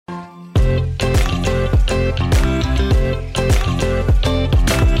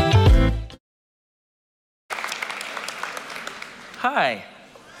hi.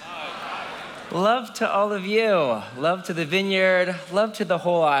 Love to all of you. Love to the vineyard. Love to the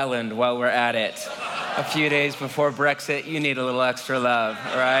whole island while we're at it. A few days before Brexit, you need a little extra love,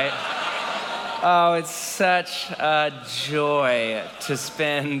 right? Oh, it's such a joy to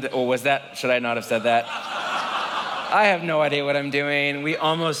spend, should I not have said that? I have no idea what I'm doing. We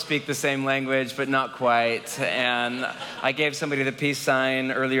almost speak the same language, but not quite. And I gave somebody the peace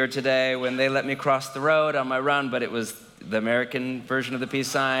sign earlier today when they let me cross the road on my run, but it was the American version of the peace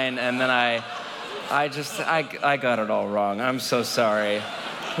sign. And then I got it all wrong. I'm so sorry.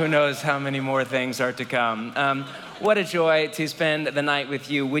 Who knows how many more things are to come. What a joy to spend the night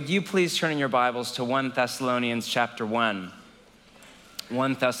with you. Would you please turn in your Bibles to 1 Thessalonians chapter 1.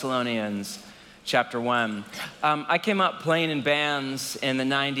 1 Thessalonians chapter 1. I came up playing in bands in the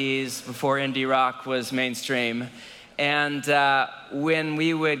 90s before indie rock was mainstream. And when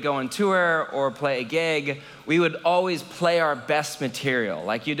we would go on tour or play a gig, we would always play our best material.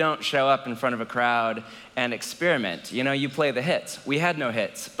 Like, you don't show up in front of a crowd and experiment. You know, you play the hits. We had no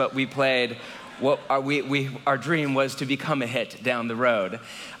hits, but we played what our dream was to become a hit down the road.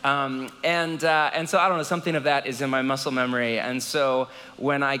 And so I don't know, something of that is in my muscle memory. And so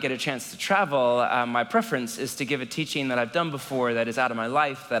when I get a chance to travel, my preference is to give a teaching that I've done before that is out of my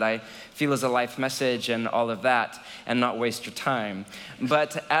life, that I feel is a life message and all of that, and not waste your time.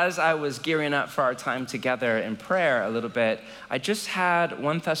 But as I was gearing up for our time together in prayer a little bit, I just had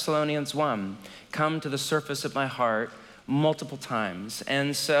 1 Thessalonians 1 come to the surface of my heart multiple times.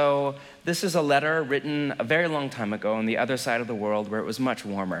 And so this is a letter written a very long time ago on the other side of the world where it was much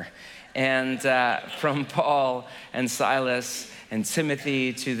warmer. And from Paul and Silas and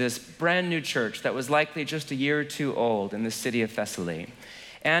Timothy to this brand new church that was likely just a year or two old in the city of Thessaly.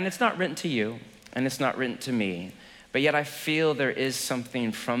 And it's not written to you, and it's not written to me, but yet I feel there is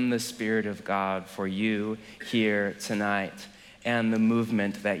something from the Spirit of God for you here tonight and the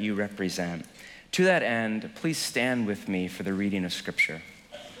movement that you represent. To that end, please stand with me for the reading of Scripture.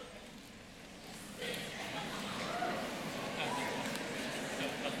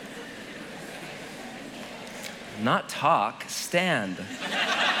 Not talk, stand.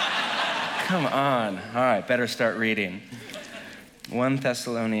 Come on. All right, better start reading. 1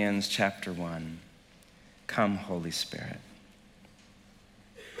 Thessalonians chapter 1. Come, Holy Spirit.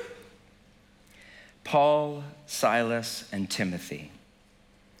 Paul, Silas, and Timothy,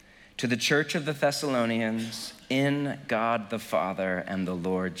 to the church of the Thessalonians, in God the Father and the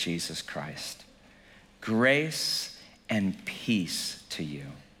Lord Jesus Christ, grace and peace to you.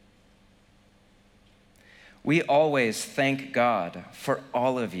 We always thank God for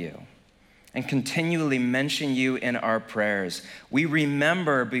all of you and continually mention you in our prayers. We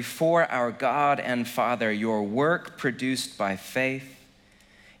remember before our God and Father your work produced by faith,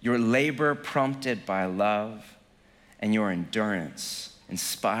 your labor prompted by love, and your endurance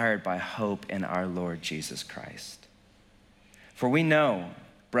inspired by hope in our Lord Jesus Christ. For we know,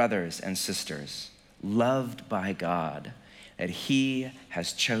 brothers and sisters, loved by God, that he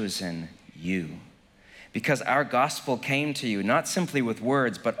has chosen you, because our gospel came to you not simply with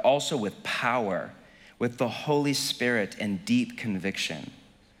words, but also with power, with the Holy Spirit and deep conviction.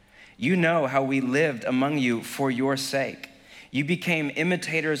 You know how we lived among you for your sake. You became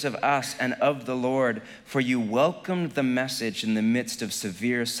imitators of us and of the Lord, for you welcomed the message in the midst of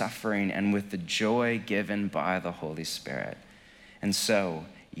severe suffering and with the joy given by the Holy Spirit. And so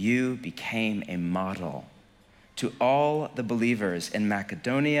you became a model to all the believers in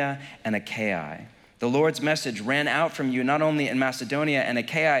Macedonia and Achaia. The Lord's message ran out from you not only in Macedonia and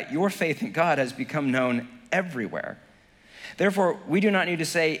Achaia, your faith in God has become known everywhere. Therefore, we do not need to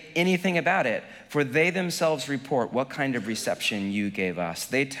say anything about it, for they themselves report what kind of reception you gave us.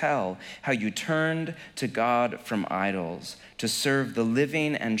 They tell how you turned to God from idols, to serve the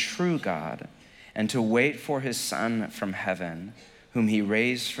living and true God, and to wait for his Son from heaven, whom he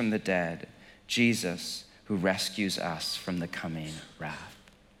raised from the dead, Jesus, who rescues us from the coming wrath.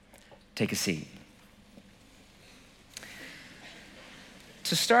 Take a seat.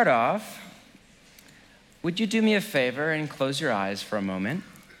 To start off, would you do me a favor and close your eyes for a moment?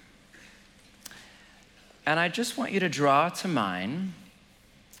 And I just want you to draw to mind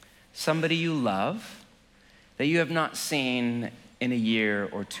somebody you love that you have not seen in a year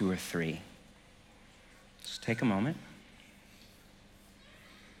or two or three. Just take a moment.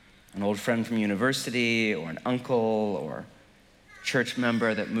 An old friend from university, or an uncle, or church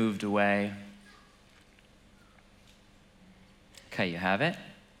member that moved away. Okay, you have it?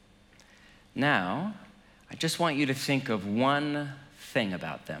 Now, I just want you to think of one thing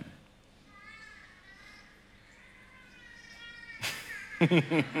about them.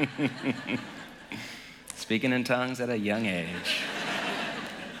 Speaking in tongues at a young age.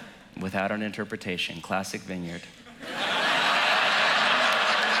 without an interpretation. Classic Vineyard.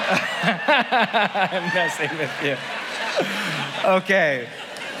 I'm messing with you. Okay.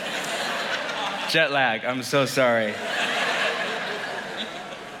 Jet lag, I'm so sorry.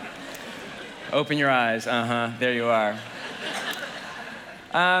 Open your eyes, there you are.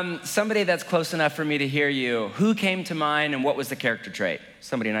 Somebody that's close enough for me to hear you. Who came to mind and what was the character trait?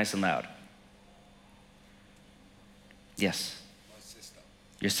 Somebody nice and loud. Yes. My sister.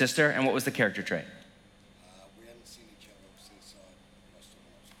 Your sister, and what was the character trait? We hadn't seen each other since I must have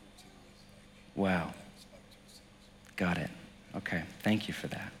when I was 14 years of age. Wow. I haven't spoken to her since. Got it. Okay, thank you for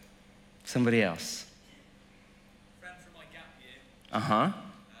that. Somebody else. Friend from my gap year,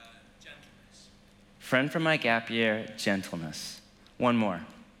 gentleness. Friend from my gap year, gentleness. One more.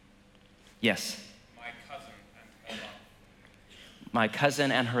 Yes. My cousin and her laugh. My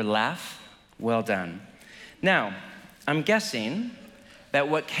cousin and her laugh. Well done. Now, I'm guessing that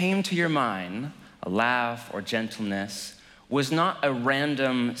what came to your mind, a laugh or gentleness, was not a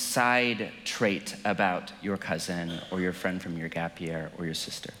random side trait about your cousin or your friend from your gap year or your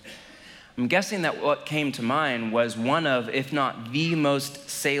sister. I'm guessing that what came to mind was one of, if not the most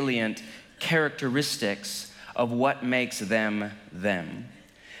salient characteristics of what makes them them.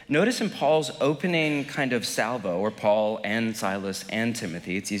 Notice in Paul's opening kind of salvo, or Paul and Silas and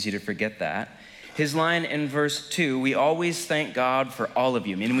Timothy, it's easy to forget that, his line in verse 2, we always thank God for all of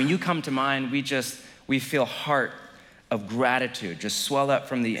you. I mean, when you come to mind, we feel heart of gratitude just swell up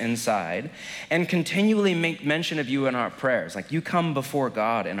from the inside, and continually make mention of you in our prayers. Like you come before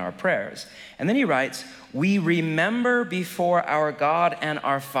God in our prayers. And then he writes, we remember before our God and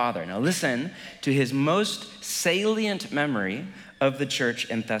our Father. Now listen to his most salient memory of the church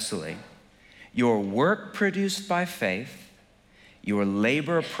in Thessaly. Your work produced by faith, your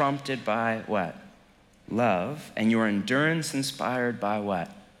labor prompted by what? Love, and your endurance inspired by what?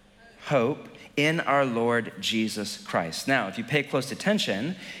 Hope in our Lord Jesus Christ. Now, if you pay close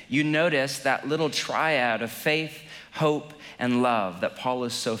attention, you notice that little triad of faith, hope, and love that Paul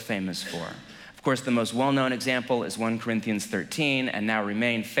is so famous for. Of course, the most well-known example is 1 Corinthians 13, and now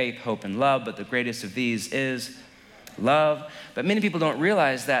remain faith, hope, and love, but the greatest of these is love. But many people don't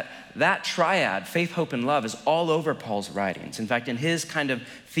realize that that triad, faith, hope, and love, is all over Paul's writings. In fact, in his kind of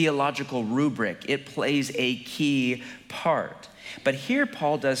theological rubric, it plays a key part. But here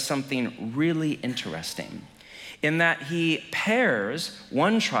Paul does something really interesting in that he pairs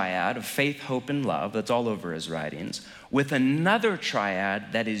one triad of faith, hope, and love that's all over his writings with another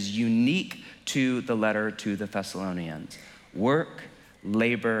triad that is unique to the letter to the Thessalonians: work,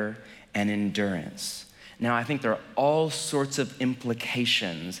 labor, and endurance. Now, I think there are all sorts of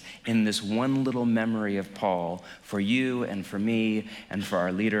implications in this one little memory of Paul for you and for me and for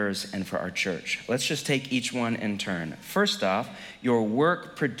our leaders and for our church. Let's just take each one in turn. First off, your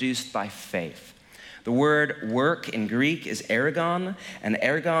work produced by faith. The word work in Greek is ergon, and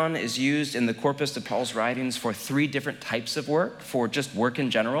ergon is used in the corpus of Paul's writings for 3 different types of work: for just work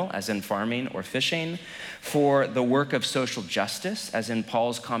in general, as in farming or fishing; for the work of social justice, as in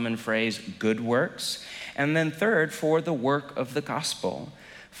Paul's common phrase, good works; and then third, for the work of the gospel.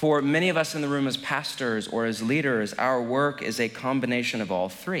 For many of us in the room as pastors or as leaders, our work is a combination of all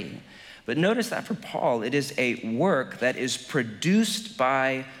 3. But notice that for Paul, it is a work that is produced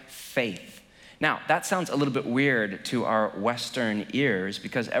by faith. Now, that sounds a little bit weird to our Western ears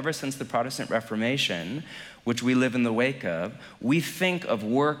because ever since the Protestant Reformation, which we live in the wake of, we think of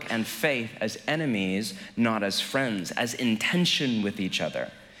work and faith as enemies, not as friends, as in tension with each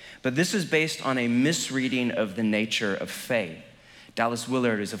other. But this is based on a misreading of the nature of faith. Dallas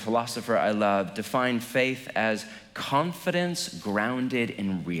Willard, who's a philosopher I love, defined faith as confidence grounded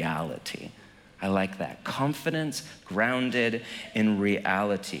in reality. I like that. Confidence grounded in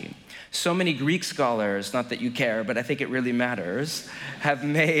reality. So many Greek scholars, not that you care, but I think it really matters, have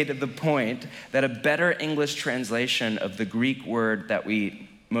made the point that a better English translation of the Greek word that we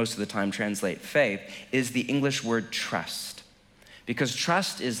most of the time translate faith is the English word trust. Because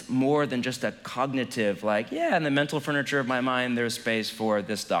trust is more than just a cognitive, like, yeah, in the mental furniture of my mind, there's space for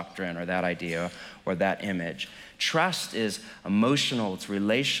this doctrine or that idea or that image. Trust is emotional, it's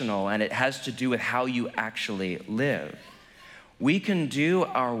relational, and it has to do with how you actually live. We can do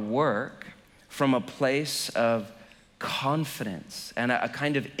our work from a place of confidence and a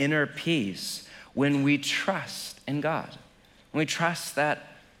kind of inner peace when we trust in God. When we trust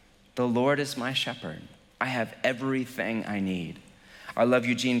that the Lord is my shepherd. I have everything I need. I love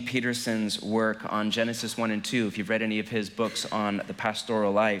Eugene Peterson's work on Genesis 1 and 2, if you've read any of his books on the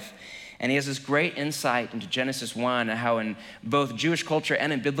pastoral life. And he has this great insight into Genesis 1 and how in both Jewish culture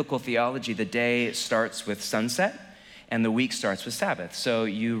and in biblical theology, the day starts with sunset and the week starts with Sabbath. So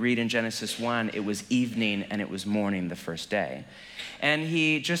you read in Genesis 1, it was evening and it was morning the first day. And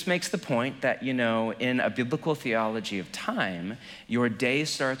he just makes the point that, in a biblical theology of time, your day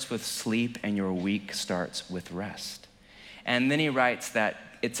starts with sleep and your week starts with rest. And then he writes that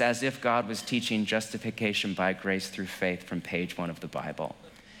it's as if God was teaching justification by grace through faith from page 1 of the Bible.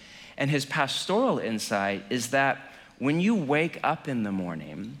 And his pastoral insight is that when you wake up in the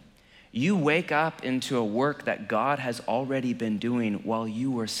morning, you wake up into a work that God has already been doing while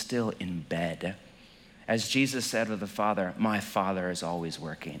you were still in bed. As Jesus said of the Father, my Father is always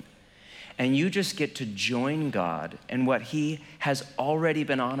working. And you just get to join God in what he has already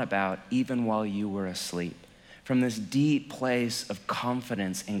been on about even while you were asleep. From this deep place of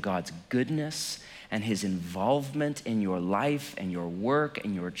confidence in God's goodness and his involvement in your life and your work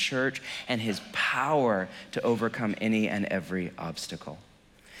and your church and his power to overcome any and every obstacle.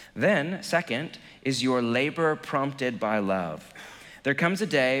 Then, second, is your labor prompted by love. There comes a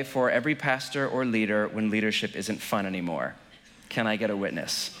day for every pastor or leader when leadership isn't fun anymore. Can I get a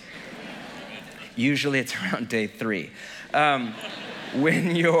witness? Usually it's around day 3.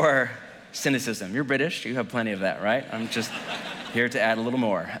 When you're cynicism, you're British, you have plenty of that, right? I'm just here to add a little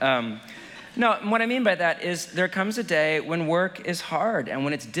more. No, what I mean by that is there comes a day when work is hard and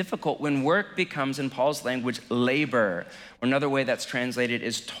when it's difficult, when work becomes, in Paul's language, labor. Or another way that's translated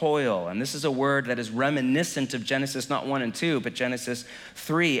is toil. And this is a word that is reminiscent of Genesis not 1 and 2, but Genesis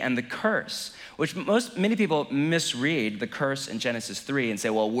 3 and the curse, which many people misread the curse in Genesis 3 and say,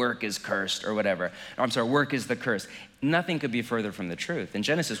 well, work is cursed or whatever. Or, I'm sorry, work is the curse. Nothing could be further from the truth. In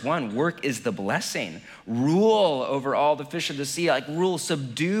Genesis 1, work is the blessing. Rule over all the fish of the sea, rule,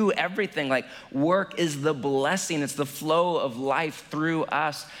 subdue everything. Work is the blessing. It's the flow of life through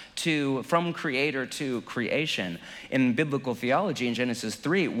us from creator to creation. In biblical theology, in Genesis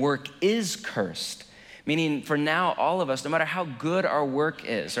 3, work is cursed. Meaning for now, all of us, no matter how good our work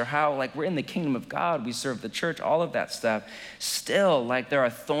is or how we're in the kingdom of God, we serve the church, all of that stuff, still there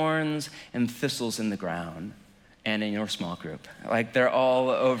are thorns and thistles in the ground. And in your small group. They're all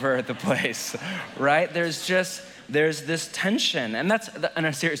over the place, right? There's this tension. And that's, on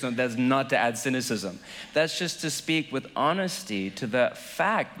a serious note, that's not to add cynicism. That's just to speak with honesty to the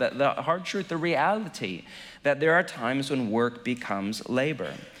fact, that the hard truth, the reality, that there are times when work becomes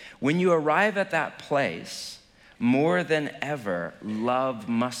labor. When you arrive at that place, more than ever, love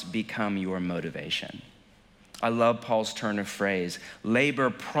must become your motivation. I love Paul's turn of phrase,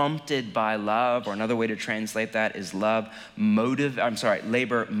 labor prompted by love, or another way to translate that is labor motivated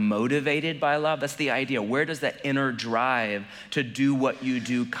by love. That's the idea. Where does that inner drive to do what you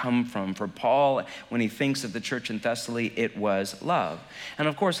do come from? For Paul, when he thinks of the church in Thessaly, it was love. And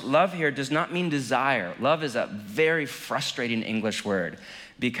of course, love here does not mean desire. Love is a very frustrating English word,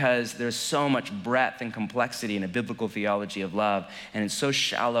 because there's so much breadth and complexity in a biblical theology of love, and it's so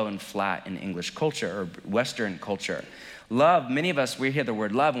shallow and flat in English culture or Western culture. Love, many of us, we hear the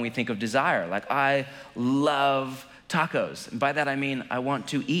word love and we think of desire. I love tacos. And by that I mean I want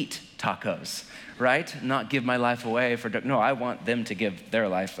to eat tacos, right? Not give my life away no, I want them to give their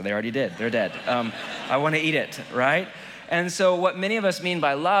life. They already did, they're dead. I want to eat it, right? And so what many of us mean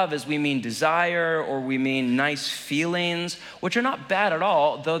by love is we mean desire or we mean nice feelings, which are not bad at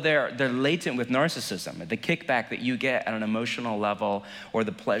all, though they're latent with narcissism, the kickback that you get at an emotional level or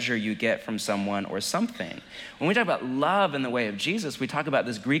the pleasure you get from someone or something. When we talk about love in the way of Jesus, we talk about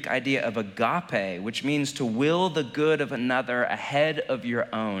this Greek idea of agape, which means to will the good of another ahead of your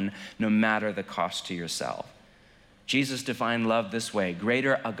own, no matter the cost to yourself. Jesus defined love this way: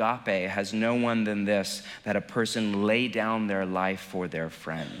 greater agape has no one than this, that a person lay down their life for their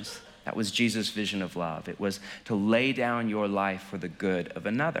friends. That was Jesus' vision of love. It was to lay down your life for the good of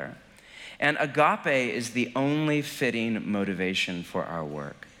another. And agape is the only fitting motivation for our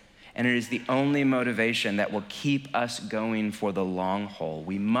work. And it is the only motivation that will keep us going for the long haul.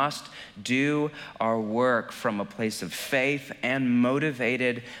 We must do our work from a place of faith and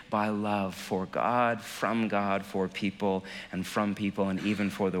motivated by love for God, from God, for people, and from people, and even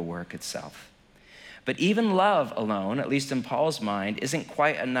for the work itself. But even love alone, at least in Paul's mind, isn't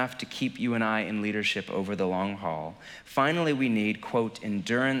quite enough to keep you and I in leadership over the long haul. Finally, we need, quote,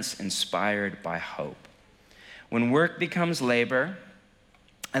 endurance inspired by hope. When work becomes labor,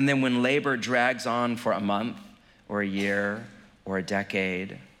 and then when labor drags on for a month or a year or a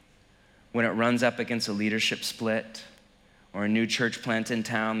decade, when it runs up against a leadership split or a new church plant in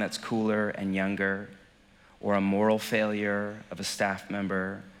town that's cooler and younger, or a moral failure of a staff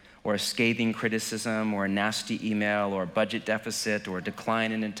member, or a scathing criticism or a nasty email or a budget deficit or a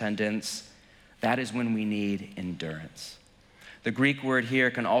decline in attendance, that is when we need endurance. The Greek word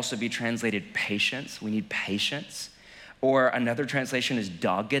here can also be translated patience. We need patience. Or another translation is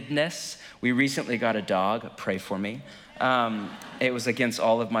doggedness. We recently got a dog, pray for me. It was against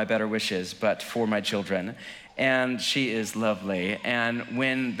all of my better wishes, but for my children. And she is lovely. And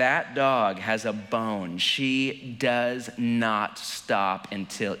when that dog has a bone, she does not stop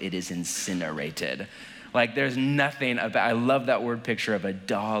until it is incinerated. Like there's nothing about, I love that word picture of a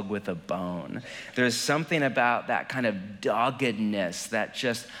dog with a bone. There's something about that kind of doggedness, that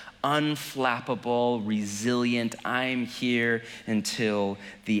just unflappable, resilient, I'm here until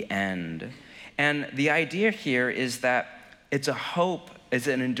the end. And the idea here is that it's a hope, it's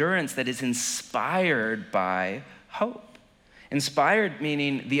an endurance that is inspired by hope. Inspired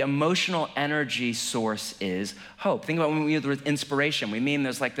meaning the emotional energy source is hope. Think about when we use the word inspiration. We mean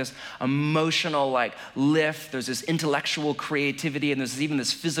there's like this emotional like lift, there's this intellectual creativity, and there's even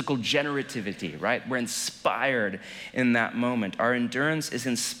this physical generativity, right? We're inspired in that moment. Our endurance is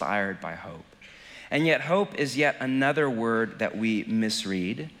inspired by hope. And yet hope is yet another word that we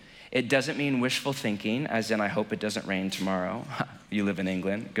misread. It doesn't mean wishful thinking, as in I hope it doesn't rain tomorrow. You live in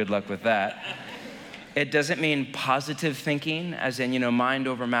England, good luck with that. It doesn't mean positive thinking, as in, mind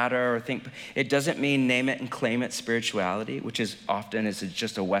over matter or think. It doesn't mean name it and claim it spirituality, which is often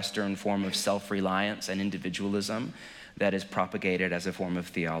just a Western form of self-reliance and individualism that is propagated as a form of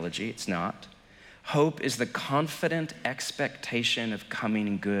theology. It's not. Hope is the confident expectation of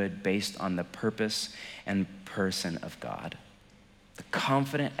coming good based on the purpose and person of God. The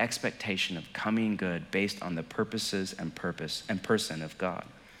confident expectation of coming good based on the purposes and person of God.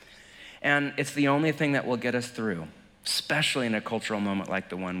 And it's the only thing that will get us through, especially in a cultural moment like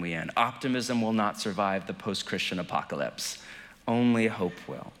the one we in. Optimism will not survive the post-Christian apocalypse. Only hope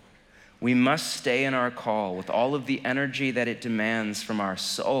will. We must stay in our call with all of the energy that it demands from our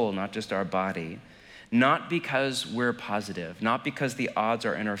soul, not just our body, not because we're positive, not because the odds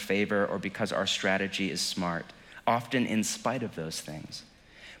are in our favor or because our strategy is smart, often in spite of those things,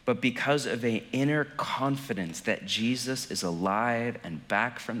 but because of an inner confidence that Jesus is alive and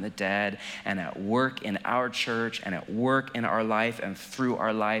back from the dead and at work in our church and at work in our life and through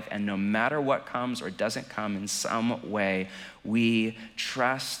our life. And no matter what comes or doesn't come in some way, we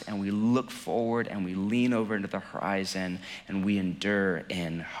trust and we look forward and we lean over into the horizon and we endure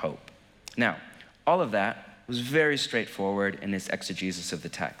in hope. Now, all of that was very straightforward in its exegesis of the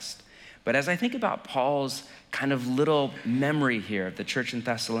text. But as I think about Paul's kind of little memory here of the church in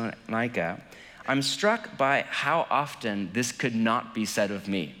Thessalonica, I'm struck by how often this could not be said of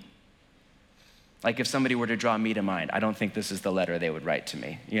me. Like if somebody were to draw me to mind, I don't think this is the letter they would write to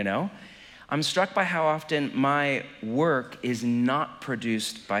me, I'm struck by how often my work is not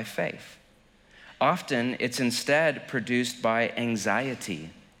produced by faith. Often it's instead produced by anxiety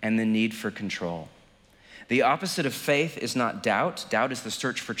and the need for control. The opposite of faith is not doubt. Doubt is the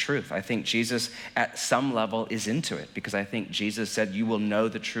search for truth. I think Jesus, at some level, is into it because I think Jesus said, you will know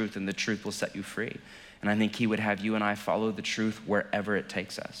the truth and the truth will set you free. And I think he would have you and I follow the truth wherever it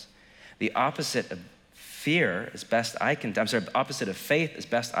takes us. The opposite of opposite of faith, as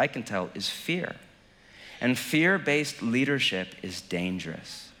best I can tell, is fear. And fear-based leadership is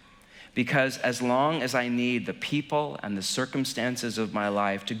dangerous. Because as long as I need the people and the circumstances of my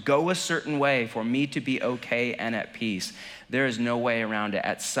life to go a certain way for me to be okay and at peace, there is no way around it.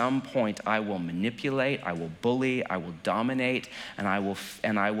 At some point, I will manipulate, I will bully, I will dominate, and I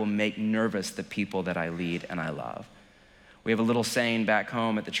will make nervous the people that I lead and I love. We have a little saying back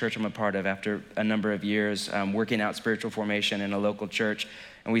home at the church I'm a part of after a number of years working out spiritual formation in a local church.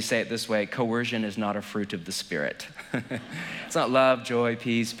 And we say it this way: coercion is not a fruit of the Spirit. It's not love, joy,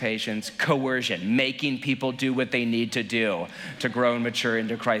 peace, patience. Coercion, making people do what they need to do to grow and mature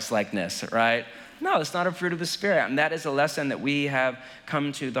into Christ-likeness, right? No, it's not a fruit of the Spirit. And that is a lesson that we have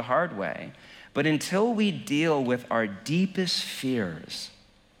come to the hard way. But until we deal with our deepest fears,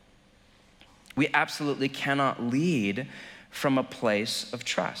 we absolutely cannot lead from a place of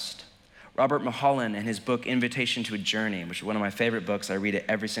trust. Robert Mulholland, in his book, Invitation to a Journey, which is one of my favorite books, I read it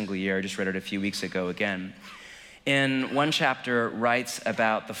every single year. I just read it a few weeks ago again. In one chapter, writes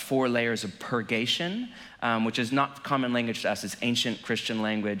about the 4 layers of purgation, which is not common language to us. It's ancient Christian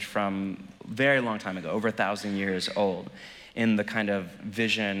language from a very long time ago, over 1,000 years old, in the kind of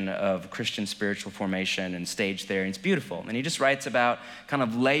vision of Christian spiritual formation and stage there. And it's beautiful. And he just writes about kind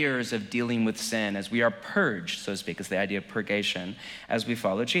of layers of dealing with sin as we are purged, so to speak. It's the idea of purgation as we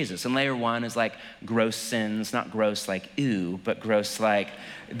follow Jesus. And layer 1 is like gross sins, not gross like ew, but gross like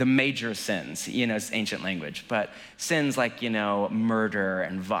the major sins, it's ancient language, but sins like, murder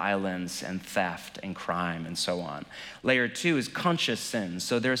and violence and theft and crime and so on. Layer 2 is conscious sins.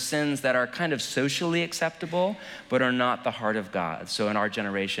 So there are sins that are kind of socially acceptable, but are not the heart of God. So in our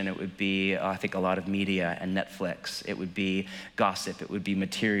generation, it would be, I think, a lot of media and Netflix. It would be gossip. It would be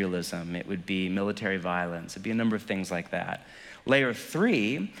materialism. It would be military violence. It'd be a number of things like that. Layer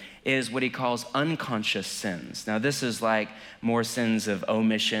 3 is what he calls unconscious sins. Now, this is like more sins of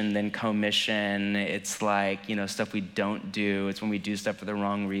omission than commission. It's like, stuff we don't do. It's when we do stuff for the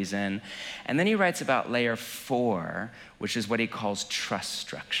wrong reason. And then he writes about layer 4, which is what he calls trust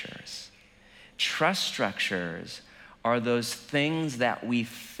structures. Trust structures are those things that we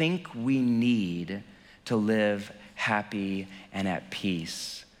think we need to live happy and at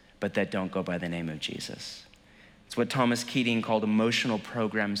peace, but that don't go by the name of Jesus. It's what Thomas Keating called emotional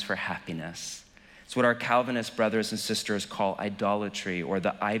programs for happiness. It's what our Calvinist brothers and sisters call idolatry, or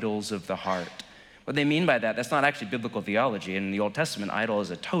the idols of the heart. What they mean by that, that's not actually biblical theology. In the Old Testament, idol is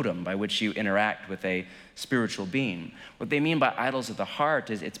a totem by which you interact with a spiritual being. What they mean by idols of the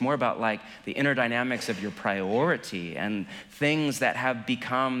heart is it's more about like the inner dynamics of your priority and things that have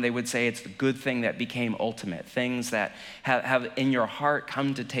become, they would say it's the good thing that became ultimate, things that have in your heart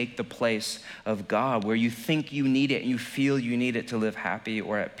come to take the place of God, where you think you need it and you feel you need it to live happy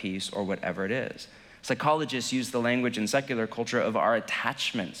or at peace or whatever it is. Psychologists use the language in secular culture of our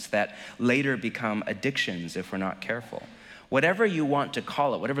attachments that later become addictions if we're not careful. Whatever you want to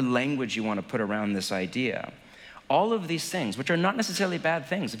call it, whatever language you want to put around this idea, all of these things, which are not necessarily bad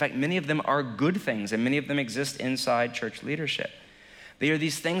things, in fact, many of them are good things, and many of them exist inside church leadership. They are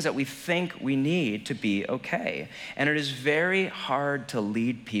these things that we think we need to be okay. And it is very hard to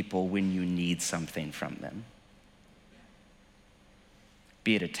lead people when you need something from them.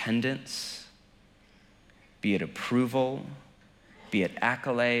 Be it attendance, be it approval, be it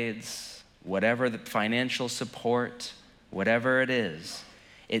accolades, whatever the financial support, whatever it is,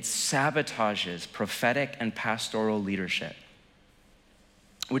 it sabotages prophetic and pastoral leadership,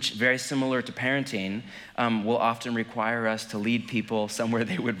 which, very similar to parenting, will often require us to lead people somewhere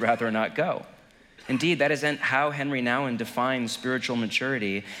they would rather not go. Indeed, that is how Henry Nouwen defines spiritual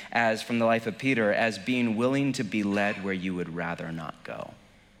maturity as, from the life of Peter, as being willing to be led where you would rather not go.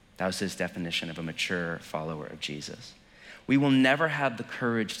 That was his definition of a mature follower of Jesus. We will never have the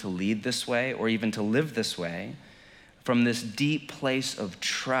courage to lead this way or even to live this way from this deep place of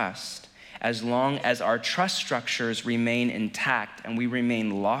trust as long as our trust structures remain intact and we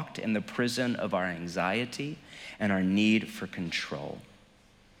remain locked in the prison of our anxiety and our need for control.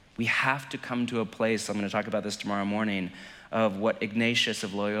 We have to come to a place, I'm going to talk about this tomorrow morning, of what Ignatius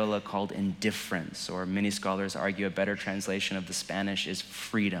of Loyola called indifference, or many scholars argue a better translation of the Spanish is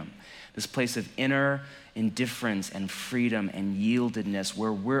freedom. This place of inner indifference and freedom and yieldedness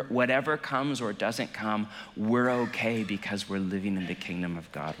where whatever comes or doesn't come, we're okay because we're living in the kingdom of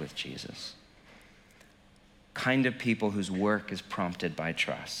God with Jesus. Kind of people whose work is prompted by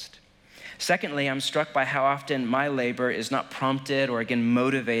trust. Secondly, I'm struck by how often my labor is not prompted or again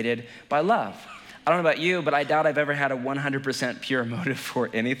motivated by love. I don't know about you, but I doubt I've ever had a 100% pure motive for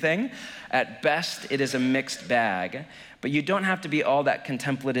anything. At best, it is a mixed bag, but you don't have to be all that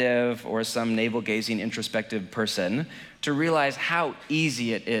contemplative or some navel-gazing introspective person to realize how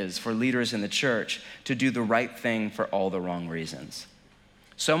easy it is for leaders in the church to do the right thing for all the wrong reasons.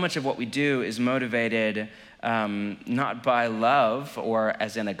 So much of what we do is motivated not by love or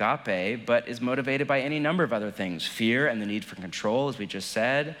as in agape, but is motivated by any number of other things. Fear and the need for control, as we just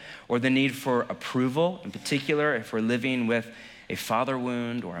said, or the need for approval, in particular if we're living with a father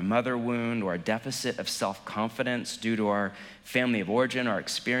wound or a mother wound or a deficit of self-confidence due to our family of origin, our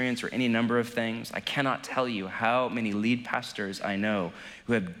experience, or any number of things. I cannot tell you how many lead pastors I know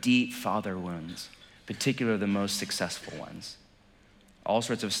who have deep father wounds, particularly the most successful ones. All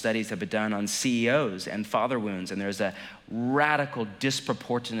sorts of studies have been done on CEOs and father wounds, and there's a radical,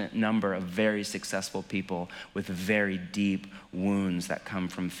 disproportionate number of very successful people with very deep wounds that come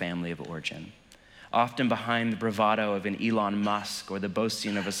from family of origin. Often behind the bravado of an Elon Musk or the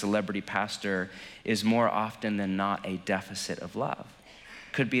boasting of a celebrity pastor is more often than not a deficit of love.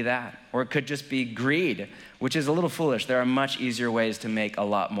 Could be that, or it could just be greed, which is a little foolish. There are much easier ways to make a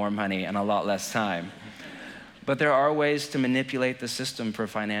lot more money in a lot less time. But there are ways to manipulate the system for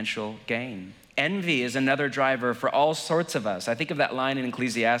financial gain. Envy is another driver for all sorts of us. I think of that line in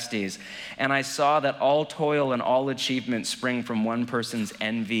Ecclesiastes, and I saw that all toil and all achievement spring from one person's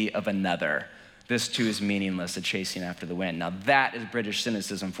envy of another. This too is meaningless, a chasing after the wind. Now that is British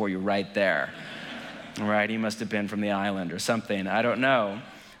cynicism for you right there. Right? He must have been from the island or something, I don't know.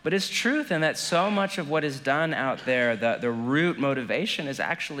 But it's truth in that so much of what is done out there, the root motivation is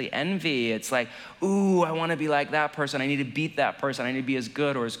actually envy. It's like, ooh, I want to be like that person. I need to beat that person. I need to be as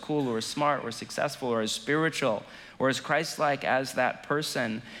good or as cool or as smart or as successful or as spiritual or as Christ-like as that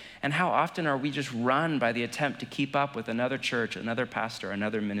person. And how often are we just run by the attempt to keep up with another church, another pastor,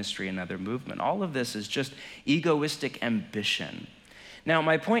 another ministry, another movement? All of this is just egoistic ambition. Now,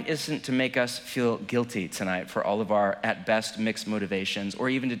 my point isn't to make us feel guilty tonight for all of our, at best, mixed motivations, or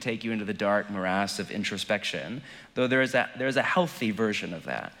even to take you into the dark morass of introspection, though there is a healthy version of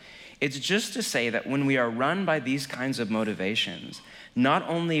that. It's just to say that when we are run by these kinds of motivations, not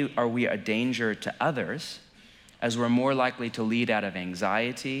only are we a danger to others, as we're more likely to lead out of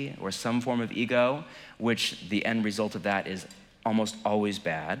anxiety or some form of ego, which the end result of that is almost always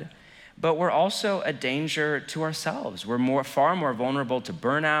bad, but we're also a danger to ourselves. We're far more vulnerable to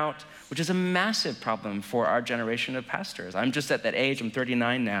burnout, which is a massive problem for our generation of pastors. I'm just at that age, I'm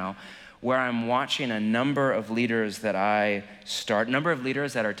 39 now, where I'm watching a number of leaders that are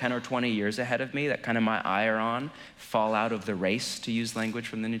 10 or 20 years ahead of me, that kind of my eye are on, fall out of the race, to use language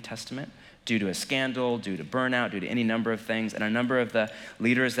from the New Testament, due to a scandal, due to burnout, due to any number of things. And a number of the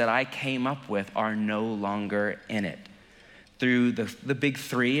leaders that I came up with are no longer in it. Through the big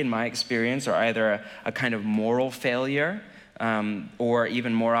three, in my experience, are either a kind of moral failure, or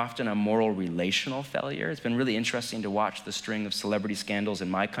even more often, a moral relational failure. It's been really interesting to watch the string of celebrity scandals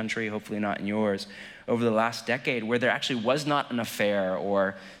in my country, hopefully not in yours, over the last decade, where there actually was not an affair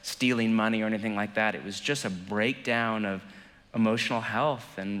or stealing money or anything like that. It was just a breakdown of emotional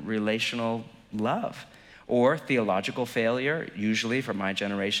health and relational love. Or theological failure, usually for my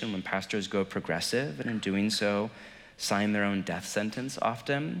generation, when pastors go progressive, and in doing so, sign their own death sentence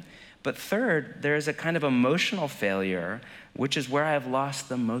often. But third, there is a kind of emotional failure, which is where I've lost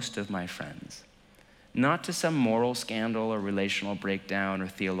the most of my friends. Not to some moral scandal or relational breakdown or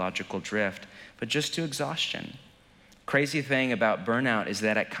theological drift, but just to exhaustion. Crazy thing about burnout is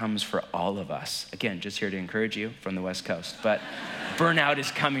that it comes for all of us. Again, just here to encourage you from the West Coast, but burnout is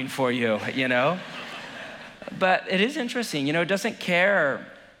coming for you, you know? But it is interesting, it doesn't care.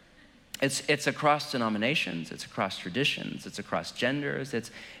 It's across denominations, it's across traditions, it's across genders. It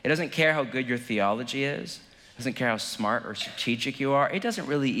doesn't care how good your theology is. It doesn't care how smart or strategic you are. It doesn't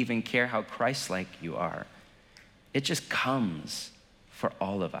really even care how Christ-like you are. It just comes for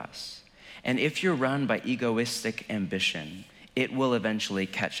all of us. And if you're run by egoistic ambition, it will eventually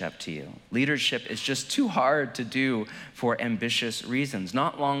catch up to you. Leadership is just too hard to do for ambitious reasons,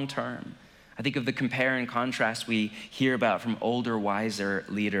 not long-term. I think of the compare and contrast we hear about from older, wiser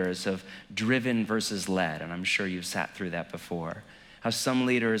leaders of driven versus led, and I'm sure you've sat through that before. How some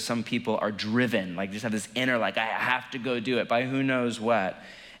leaders, some people are driven, like just have this inner, like I have to go do it by who knows what,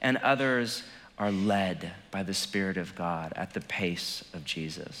 and others are led by the Spirit of God at the pace of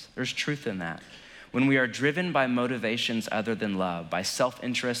Jesus. There's truth in that. When we are driven by motivations other than love, by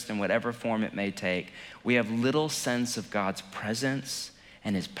self-interest in whatever form it may take, we have little sense of God's presence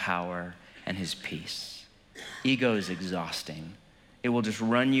and his power and his peace. Ego is exhausting. It will just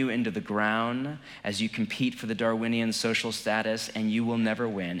run you into the ground as you compete for the Darwinian social status, and you will never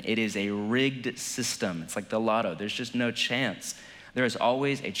win. It is a rigged system. It's like the lotto. There's just no chance. There is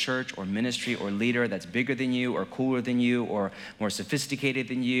always a church or ministry or leader that's bigger than you or cooler than you or more sophisticated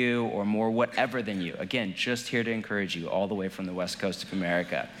than you or more whatever than you. Again, just here to encourage you all the way from the West Coast of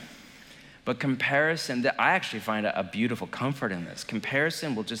America. But comparison, I actually find a beautiful comfort in this.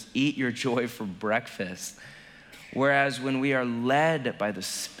 Comparison will just eat your joy for breakfast. Whereas when we are led by the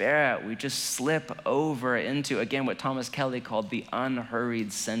Spirit, we just slip over into, again, what Thomas Kelly called the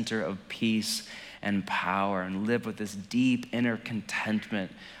unhurried center of peace and power, and live with this deep inner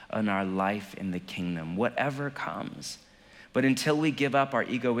contentment in our life in the kingdom, whatever comes. But until we give up our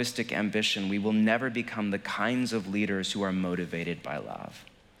egoistic ambition, we will never become the kinds of leaders who are motivated by love.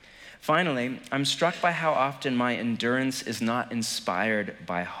 Finally, I'm struck by how often my endurance is not inspired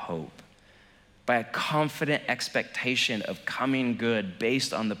by hope, by a confident expectation of coming good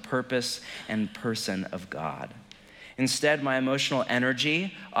based on the purpose and person of God. Instead, my emotional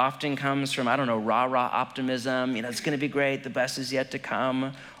energy often comes from, rah-rah optimism, it's gonna be great, the best is yet to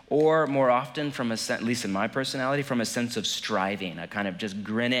come, or more often from at least in my personality, from a sense of striving, a kind of just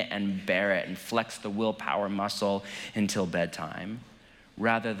grin it and bear it and flex the willpower muscle until bedtime,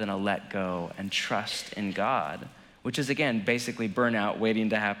 rather than a let go and trust in God, which is, again, basically burnout waiting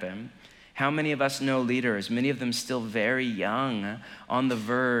to happen. How many of us know leaders, many of them still very young, on the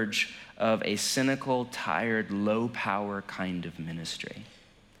verge of a cynical, tired, low-power kind of ministry?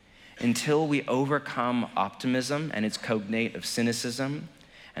 Until we overcome optimism and its cognate of cynicism,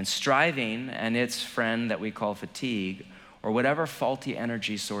 and striving and its friend that we call fatigue, or whatever faulty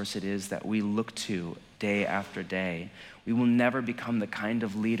energy source it is that we look to day after day, we will never become the kind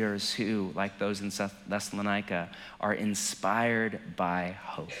of leaders who, like those in Thessalonica, are inspired by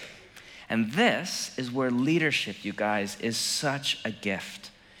hope. And this is where leadership, you guys, is such a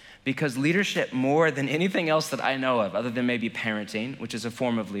gift. Because leadership, more than anything else that I know of, other than maybe parenting, which is a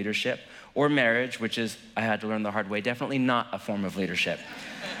form of leadership, or marriage, which is, I had to learn the hard way, definitely not a form of leadership.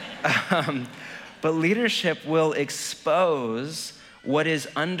 But leadership will expose what is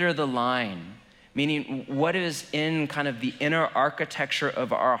under the line, meaning what is in kind of the inner architecture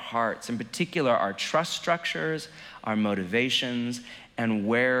of our hearts, in particular our trust structures, our motivations, and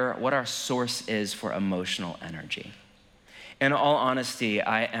what our source is for emotional energy. In all honesty,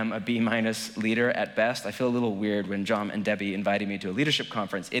 I am a B- leader at best. I feel a little weird when John and Debbie invited me to a leadership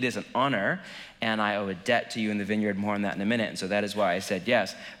conference. It is an honor, and I owe a debt to you in the Vineyard. More on that in a minute, and so that is why I said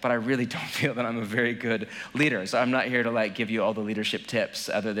yes. But I really don't feel that I'm a very good leader, so I'm not here to give you all the leadership tips,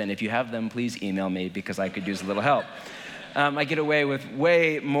 other than if you have them, please email me because I could use a little help. I get away with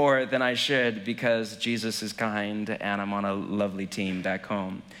way more than I should because Jesus is kind, and I'm on a lovely team back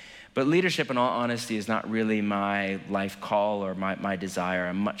home. But leadership, in all honesty, is not really my life call or my desire.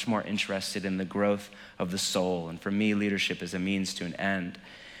 I'm much more interested in the growth of the soul. And for me, leadership is a means to an end.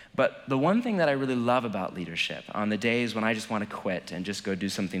 But the one thing that I really love about leadership, on the days when I just want to quit and just go do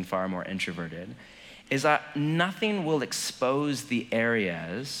something far more introverted, is that nothing will expose the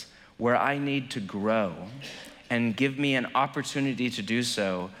areas where I need to grow and give me an opportunity to do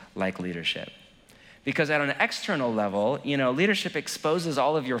so, like leadership. Because at an external level, leadership exposes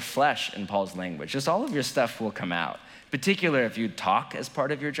all of your flesh, in Paul's language. Just all of your stuff will come out, particularly if you talk as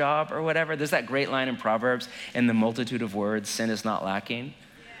part of your job or whatever. There's that great line in Proverbs, in the multitude of words, sin is not lacking.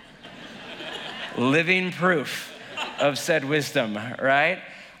 Living proof of said wisdom, right?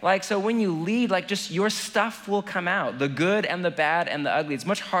 So when you lead, just your stuff will come out, the good and the bad and the ugly. It's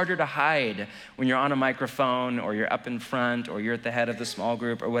much harder to hide when you're on a microphone or you're up in front or you're at the head of the small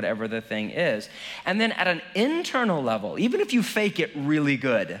group or whatever the thing is. And then at an internal level, even if you fake it really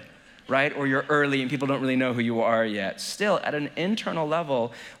good, right? Or you're early and people don't really know who you are yet. Still, at an internal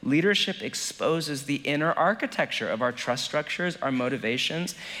level, leadership exposes the inner architecture of our trust structures, our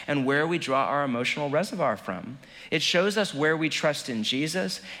motivations, and where we draw our emotional reservoir from. It shows us where we trust in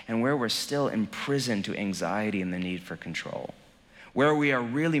Jesus and where we're still imprisoned to anxiety and the need for control. Where we are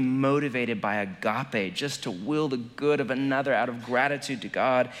really motivated by agape, just to will the good of another out of gratitude to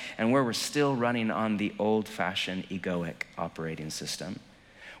God, and where we're still running on the old-fashioned egoic operating system.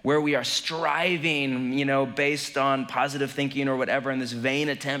 Where we are striving, based on positive thinking or whatever in this vain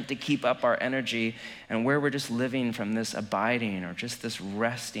attempt to keep up our energy, and where we're just living from this abiding or just this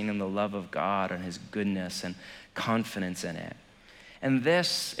resting in the love of God and his goodness and confidence in it. And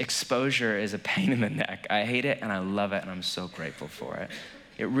this exposure is a pain in the neck. I hate it and I love it and I'm so grateful for it.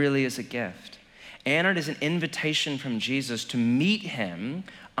 It really is a gift. And it is an invitation from Jesus to meet him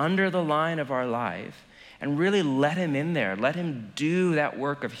under the line of our life and really let him in there. Let him do that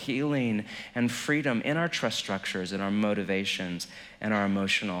work of healing and freedom in our trust structures and our motivations and our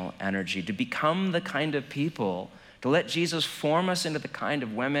emotional energy, to become the kind of people, to let Jesus form us into the kind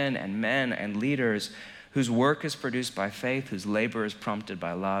of women and men and leaders whose work is produced by faith, whose labor is prompted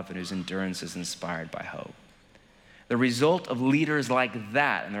by love, and whose endurance is inspired by hope. The result of leaders like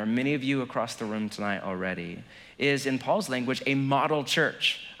that, and there are many of you across the room tonight already, is, in Paul's language, a model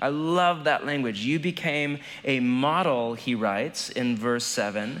church. I love that language. You became a model, he writes in verse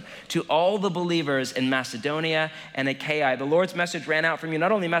 7, to all the believers in Macedonia and Achaia. The Lord's message ran out from you,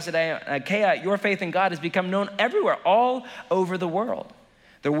 not only Macedonia and Achaia, your faith in God has become known everywhere, all over the world.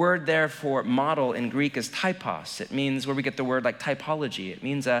 The word there for model in Greek is typos. It means where we get the word like typology. It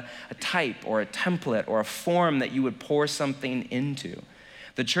means a type or a template or a form that you would pour something into.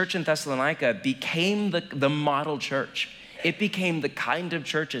 The church in Thessalonica became the model church. It became the kind of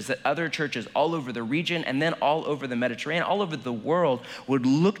churches that other churches all over the region and then all over the Mediterranean, all over the world would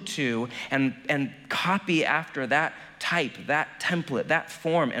look to and copy after that type, that template, that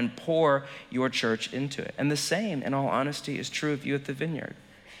form, and pour your church into it. And the same, in all honesty, is true of you at the Vineyard.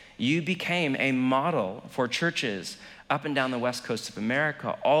 You became a model for churches up and down the west coast of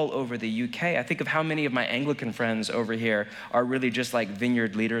America, all over the UK. I think of how many of my Anglican friends over here are really just like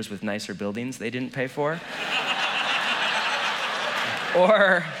Vineyard leaders with nicer buildings they didn't pay for.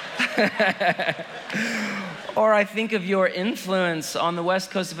 Or I think of your influence on the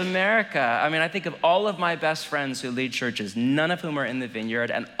west coast of America. I think of all of my best friends who lead churches, none of whom are in the Vineyard,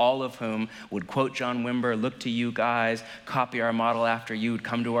 and all of whom would quote John Wimber, look to you guys, copy our model after you, would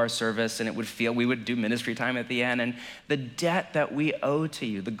come to our service, and we would do ministry time at the end. And the debt that we owe to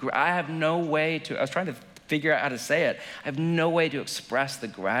you, I have no way to, I was trying to figure out how to say it. I have no way to express the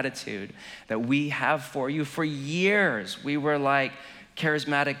gratitude that we have for you. For years, we were like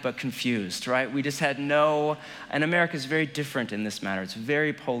charismatic but confused, right? We just had no, and America is very different in this matter. It's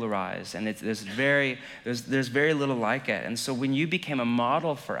very polarized, and there's very little like it. And so when you became a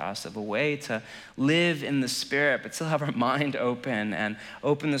model for us of a way to live in the Spirit, but still have our mind open and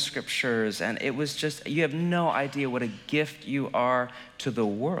open the scriptures, and it was just, you have no idea what a gift you are to the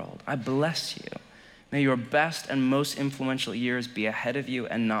world. I bless you. May your best and most influential years be ahead of you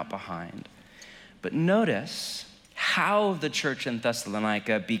and not behind. But notice how the church in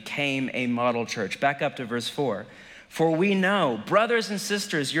Thessalonica became a model church. Back up to verse 4. For we know, brothers and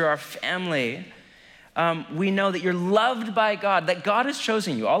sisters, you're our family. We know that you're loved by God, that God has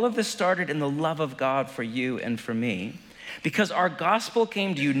chosen you. All of this started in the love of God for you and for me, because our gospel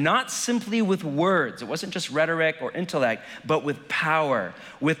came to you not simply with words. It wasn't just rhetoric or intellect, but with power,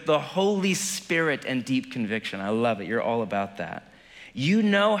 with the Holy Spirit and deep conviction. I love it. You're all about that. You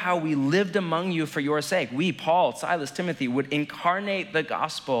know how we lived among you for your sake. We, Paul, Silas, Timothy, would incarnate the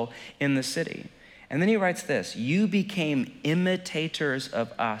gospel in the city. And then he writes this, you became imitators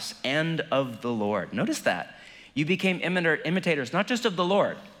of us and of the Lord. Notice that. You became imitators, not just of the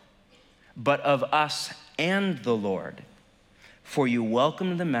Lord, but of us and the Lord. For you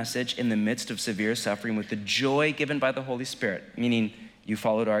welcomed the message in the midst of severe suffering with the joy given by the Holy Spirit, meaning you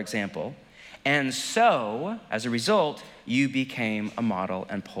followed our example. And so, as a result, you became a model,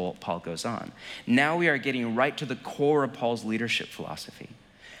 and Paul goes on. Now we are getting right to the core of Paul's leadership philosophy,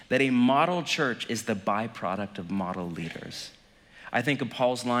 that a model church is the byproduct of model leaders. I think of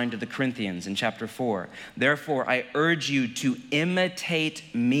Paul's line to the Corinthians in chapter 4. Therefore, I urge you to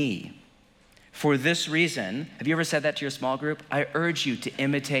imitate me. For this reason, have you ever said that to your small group? I urge you to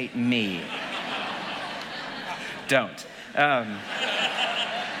imitate me. Don't.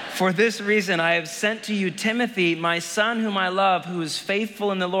 For this reason, I have sent to you Timothy, my son whom I love, who is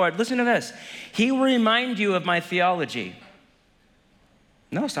faithful in the Lord. Listen to this. He will remind you of my theology.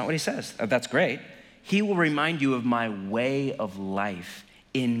 No, it's not what he says. That's great. He will remind you of my way of life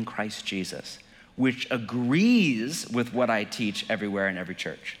in Christ Jesus, which agrees with what I teach everywhere in every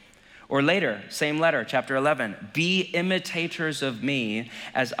church. Or later, same letter, chapter 11, be imitators of me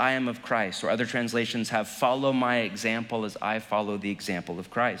as I am of Christ. Or other translations have, follow my example as I follow the example of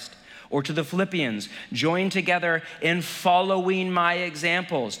Christ. Or to the Philippians, join together in following my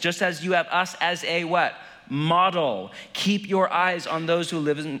examples, just as you have us as a what? Model. Keep your eyes on those who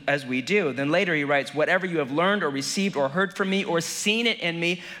live as we do. Then later he writes, whatever you have learned or received or heard from me or seen it in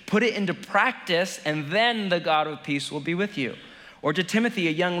me, put it into practice, and then the God of peace will be with you. Or to Timothy,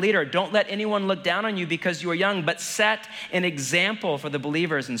 a young leader, don't let anyone look down on you because you are young, but set an example for the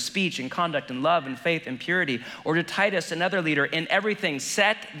believers in speech and conduct and love and faith and purity. Or to Titus, another leader, in everything,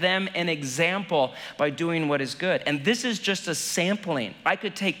 set them an example by doing what is good. And this is just a sampling. I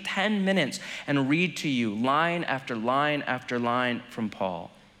could take 10 minutes and read to you line after line after line from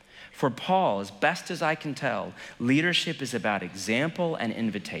Paul. For Paul, as best as I can tell, leadership is about example and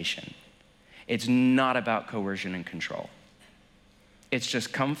invitation. It's not about coercion and control. It's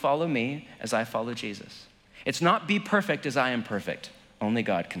just come follow me as I follow Jesus. It's not be perfect as I am perfect. Only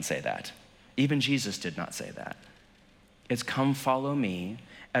God can say that. Even Jesus did not say that. It's come follow me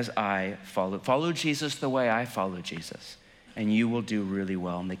as I follow Jesus the way I follow Jesus, and you will do really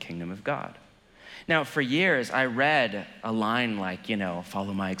well in the kingdom of God. Now, for years, I read a line like,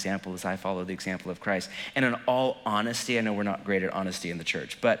 follow my example as I follow the example of Christ. And in all honesty, I know we're not great at honesty in the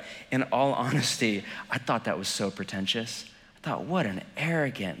church, but in all honesty, I thought that was so pretentious. I thought, what an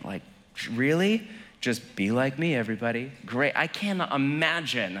arrogant, really? Just be like me, everybody. Great. I cannot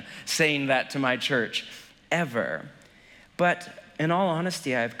imagine saying that to my church ever. But in all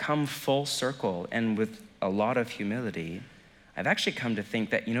honesty, I've come full circle, and with a lot of humility, I've actually come to think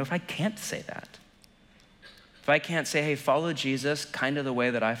that, if I can't say that, if I can't say, hey, follow Jesus kind of the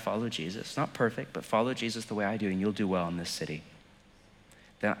way that I follow Jesus, not perfect, but follow Jesus the way I do, and you'll do well in this city,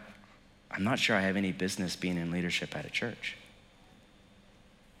 then I'm not sure I have any business being in leadership at a church.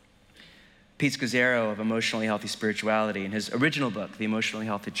 Pete Scazzero of Emotionally Healthy Spirituality, in his original book, The Emotionally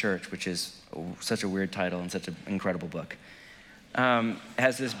Healthy Church, which is such a weird title and such an incredible book,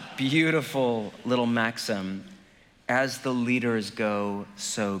 has this beautiful little maxim, as the leaders go,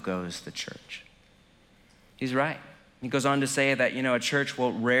 so goes the church. He's right. He goes on to say that, a church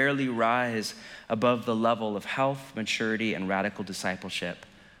will rarely rise above the level of health, maturity, and radical discipleship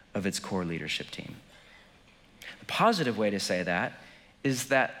of its core leadership team. The positive way to say that is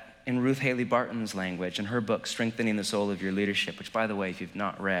that in Ruth Haley Barton's language, in her book, Strengthening the Soul of Your Leadership, which, by the way, if you've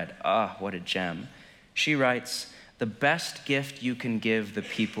not read, what a gem. She writes, the best gift you can give the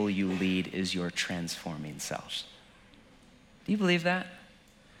people you lead is your transforming selves. Do you believe that?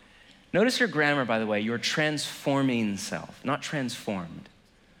 Notice your grammar, by the way, your transforming self, not transformed.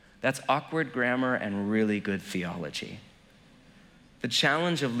 That's awkward grammar and really good theology. The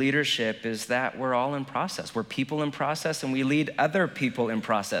challenge of leadership is that we're all in process. We're people in process and we lead other people in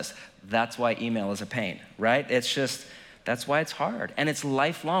process. That's why email is a pain, right? That's why it's hard. And it's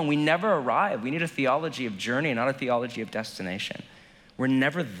lifelong. We never arrive. We need a theology of journey, not a theology of destination. We're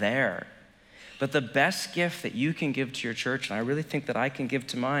never there. But the best gift that you can give to your church, and I really think that I can give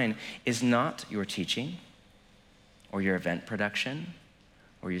to mine, is not your teaching or your event production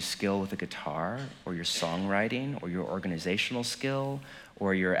or your skill with a guitar or your songwriting or your organizational skill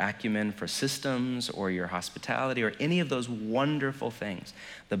or your acumen for systems or your hospitality or any of those wonderful things.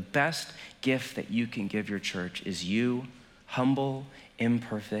 The best gift that you can give your church is you, humble,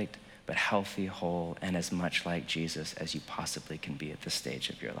 imperfect, but healthy, whole, and as much like Jesus as you possibly can be at this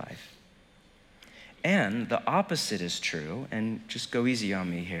stage of your life. And the opposite is true, and just go easy on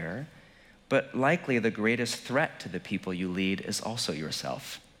me here, but likely the greatest threat to the people you lead is also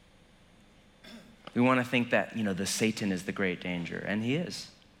yourself. We want to think that, the Satan is the great danger, and he is.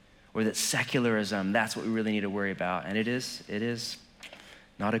 Or that secularism, that's what we really need to worry about, and it is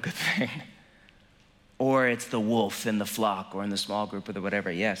not a good thing. Or it's the wolf in the flock or in the small group or the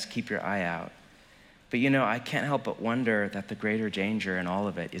whatever. Yes, keep your eye out. But I can't help but wonder that the greater danger in all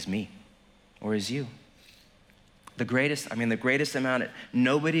of it is me. Or is you? The greatest amount,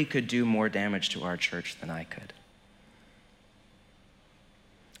 nobody could do more damage to our church than I could.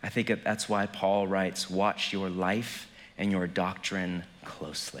 I think that's why Paul writes, watch your life and your doctrine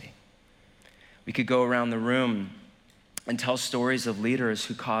closely. We could go around the room and tell stories of leaders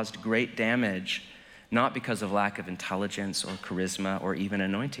who caused great damage, not because of lack of intelligence or charisma or even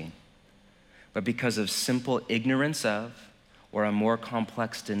anointing, but because of simple ignorance of or a more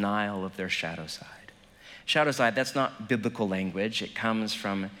complex denial of their shadow side. Shadow side, that's not biblical language. It comes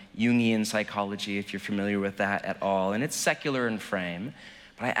from Jungian psychology, if you're familiar with that at all, and it's secular in frame.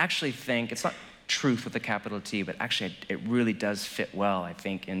 But I actually think, it's not truth with a capital T, but actually it really does fit well, I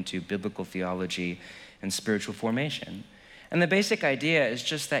think, into biblical theology and spiritual formation. And the basic idea is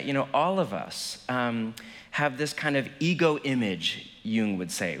just that, all of us have this kind of ego image, Jung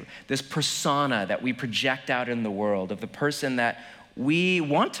would say, this persona that we project out in the world of the person that we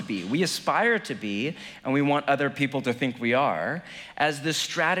want to be, we aspire to be, and we want other people to think we are, as this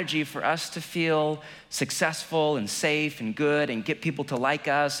strategy for us to feel successful and safe and good and get people to like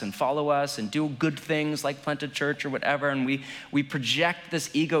us and follow us and do good things like plant a church or whatever, and we project this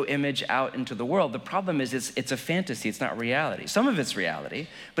ego image out into the world. The problem is it's a fantasy, it's not reality. Some of it's reality,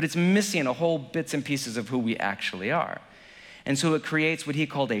 but it's missing a whole bits and pieces of who we actually are. And so it creates what he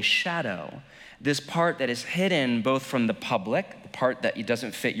called a shadow, this part that is hidden both from the public, the part that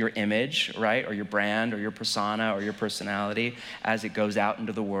doesn't fit your image, right, or your brand or your persona or your personality as it goes out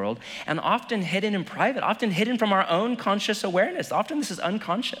into the world, and often hidden in private, often hidden from our own conscious awareness. Often this is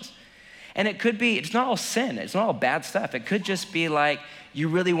unconscious. And it could be, it's not all sin, it's not all bad stuff. It could just be like you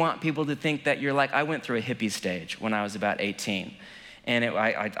really want people to think that you're like, I went through a hippie stage when I was about 18. And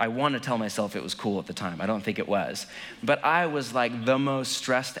I want to tell myself it was cool at the time. I don't think it was. But I was like the most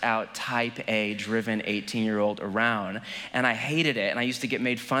stressed out, type A, driven 18-year-old around. And I hated it. And I used to get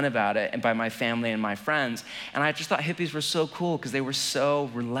made fun about it and by my family and my friends. And I just thought hippies were so cool because they were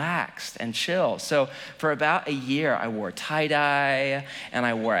so relaxed and chill. So for about a year, I wore tie-dye and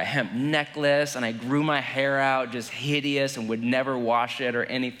I wore a hemp necklace and I grew my hair out just hideous and would never wash it or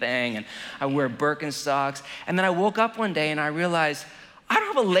anything. And I wear Birkenstocks. And then I woke up one day and I realized, I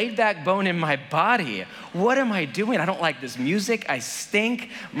don't have a laid back bone in my body. What am I doing? I don't like this music. I stink.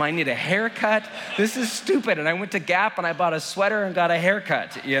 I need a haircut. This is stupid. And I went to Gap and I bought a sweater and got a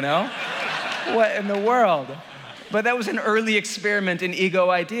haircut, What in the world? But that was an early experiment in ego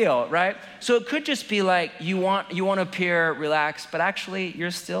ideal, right? So it could just be like you want to appear relaxed, but actually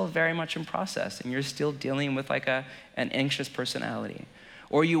you're still very much in process and you're still dealing with like an anxious personality.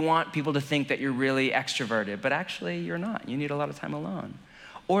 Or you want people to think that you're really extroverted, but actually you're not. You need a lot of time alone.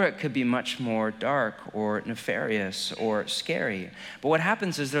 Or it could be much more dark or nefarious or scary. But what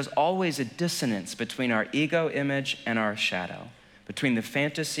happens is there's always a dissonance between our ego image and our shadow, between the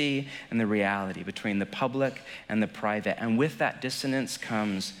fantasy and the reality, between the public and the private. And with that dissonance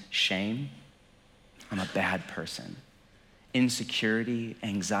comes shame. I'm a bad person. Insecurity,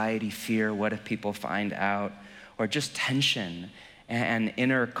 anxiety, fear, what if people find out? Or just tension and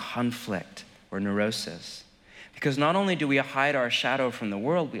inner conflict or neurosis. Because not only do we hide our shadow from the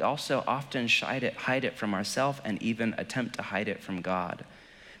world, we also often hide it from ourselves and even attempt to hide it from God.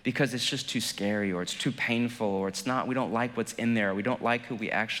 because it's just too scary or it's too painful or we don't like what's in there. We don't like who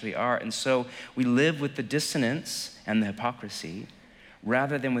we actually are. And so we live with the dissonance and the hypocrisy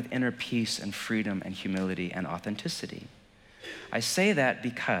rather than with inner peace and freedom and humility and authenticity. I say that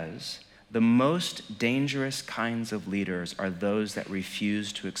because the most dangerous kinds of leaders are those that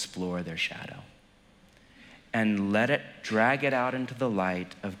refuse to explore their shadow and drag it out into the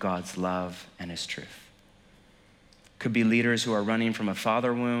light of God's love and his truth. Could be leaders who are running from a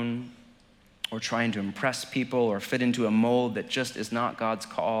father wound or trying to impress people or fit into a mold that just is not God's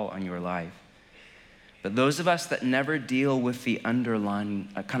call on your life. But those of us that never deal with the underlying,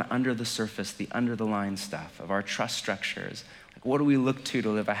 kind of under the surface, the under the line stuff of our trust structures, like what do we look to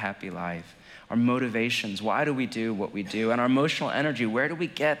live a happy life? Our motivations, why do we do what we do? And our emotional energy, where do we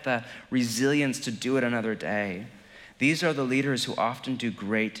get the resilience to do it another day? These are the leaders who often do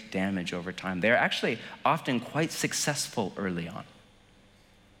great damage over time. They're actually often quite successful early on,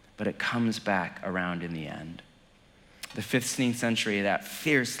 but it comes back around in the end. The 15th century, that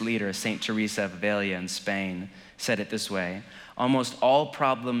fierce leader, Saint Teresa of Avila in Spain, said it this way: almost all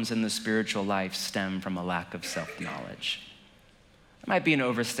problems in the spiritual life stem from a lack of self-knowledge. It might be an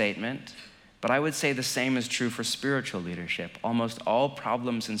overstatement, but I would say the same is true for spiritual leadership. Almost all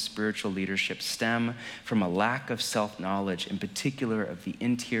problems in spiritual leadership stem from a lack of self-knowledge, in particular of the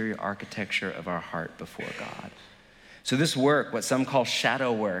interior architecture of our heart before God. So this work, what some call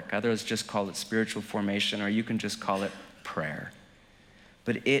shadow work, others just call it spiritual formation, or you can just call it prayer.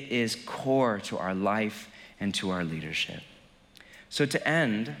 But it is core to our life and to our leadership. So to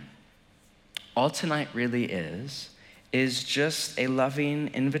end, all tonight really is just a loving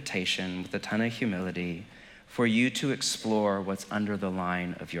invitation with a ton of humility for you to explore what's under the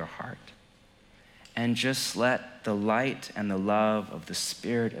line of your heart. And just let the light and the love of the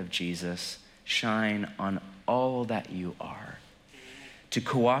Spirit of Jesus shine on all that you are. To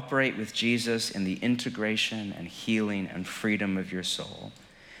cooperate with Jesus in the integration and healing and freedom of your soul.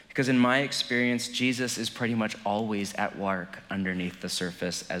 Because in my experience, Jesus is pretty much always at work underneath the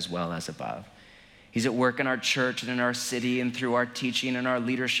surface as well as above. He's at work in our church and in our city and through our teaching and our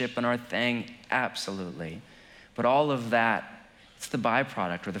leadership and our thing, absolutely. But all of that, it's the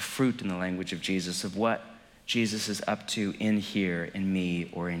byproduct or the fruit in the language of Jesus of what Jesus is up to in here, in me,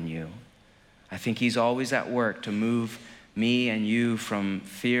 or in you. I think he's always at work to move me and you from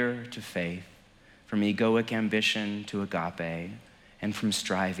fear to faith, from egoic ambition to agape, and from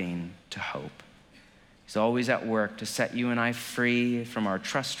striving to hope. He's always at work to set you and I free from our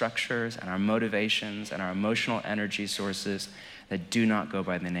trust structures and our motivations and our emotional energy sources that do not go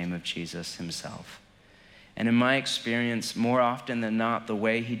by the name of Jesus himself. And in my experience, more often than not, the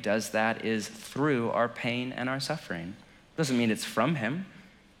way he does that is through our pain and our suffering. Doesn't mean it's from him.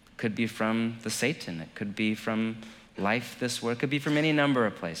 It could be from the Satan. It could be from life this world. It could be from any number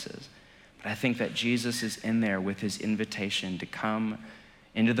of places. But I think that Jesus is in there with his invitation to come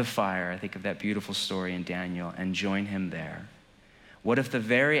into the fire. I think of that beautiful story in Daniel and join him there. What if the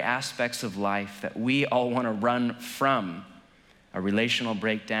very aspects of life that we all want to run from, a relational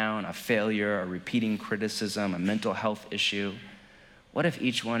breakdown, a failure, a repeating criticism, a mental health issue, what if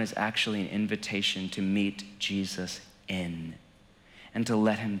each one is actually an invitation to meet Jesus in and to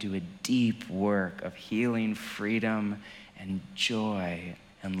let him do a deep work of healing, freedom, and joy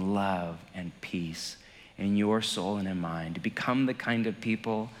and love and peace in your soul and in mine, to become the kind of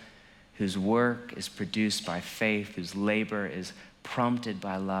people whose work is produced by faith, whose labor is prompted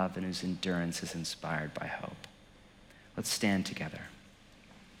by love, and whose endurance is inspired by hope. Let's stand together.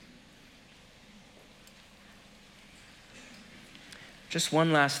 Just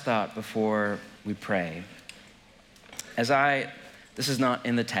one last thought before we pray. This is not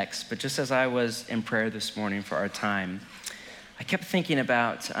in the text, but just as I was in prayer this morning for our time, I kept thinking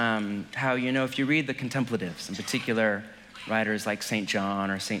about how, if you read the contemplatives, in particular writers like St.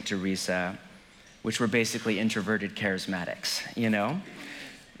 John or St. Teresa, which were basically introverted charismatics,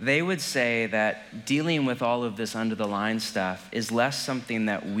 they would say that dealing with all of this under the line stuff is less something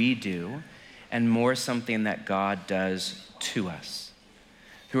that we do and more something that God does to us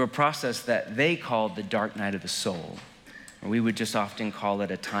through a process that they called the dark night of the soul, or we would just often call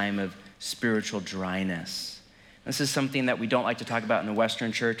it a time of spiritual dryness. This is something that we don't like to talk about in the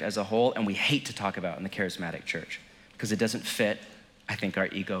Western church as a whole, and we hate to talk about in the charismatic church because it doesn't fit, I think, our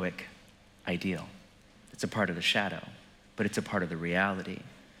egoic ideal. It's a part of the shadow, but it's a part of the reality.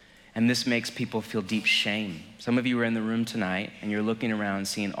 And this makes people feel deep shame. Some of you are in the room tonight and you're looking around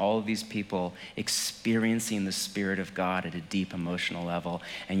seeing all of these people experiencing the Spirit of God at a deep emotional level,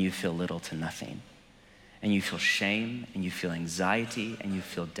 and you feel little to nothing. And you feel shame, and you feel anxiety, and you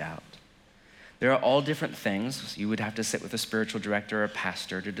feel doubt. There are all different things. You would have to sit with a spiritual director or a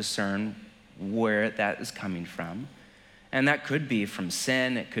pastor to discern where that is coming from. And that could be from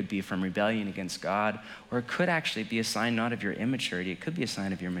sin, it could be from rebellion against God, or it could actually be a sign not of your immaturity, it could be a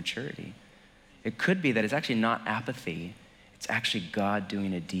sign of your maturity. It could be that it's actually not apathy, it's actually God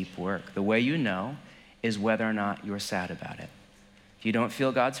doing a deep work. The way you know is whether or not you're sad about it. If you don't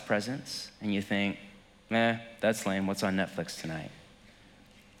feel God's presence and you think, that's lame, what's on Netflix tonight?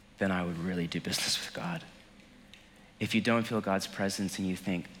 Then I would really do business with God. If you don't feel God's presence and you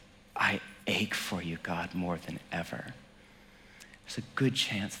think, I ache for you, God, more than ever, there's a good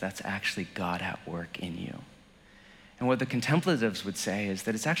chance that's actually God at work in you. And what the contemplatives would say is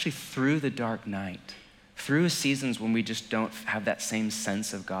that it's actually through the dark night, through seasons when we just don't have that same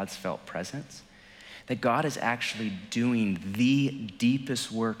sense of God's felt presence, that God is actually doing the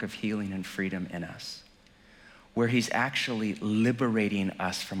deepest work of healing and freedom in us, where he's actually liberating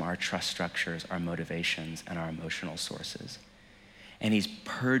us from our trust structures, our motivations, and our emotional sources. And he's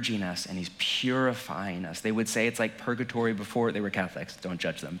purging us and he's purifying us. They would say it's like purgatory before, they were Catholics, don't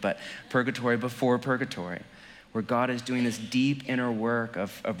judge them, but purgatory before purgatory, where God is doing this deep inner work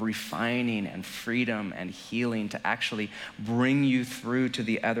of refining and freedom and healing to actually bring you through to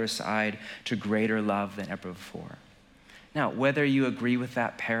the other side to greater love than ever before. Now, whether you agree with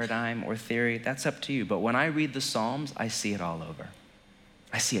that paradigm or theory, that's up to you. But when I read the Psalms, I see it all over.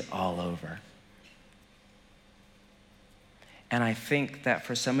 I see it all over. And I think that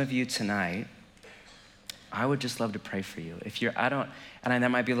for some of you tonight, I would just love to pray for you. And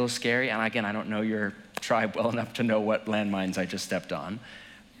that might be a little scary. And again, I don't know your tribe well enough to know what landmines I just stepped on.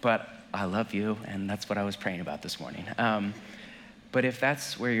 But I love you, and that's what I was praying about this morning. But if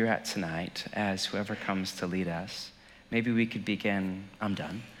that's where you're at tonight, as whoever comes to lead us, maybe we could begin, I'm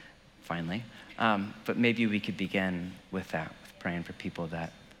done, finally. But maybe we could begin with that, with praying for people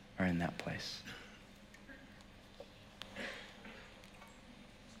that are in that place.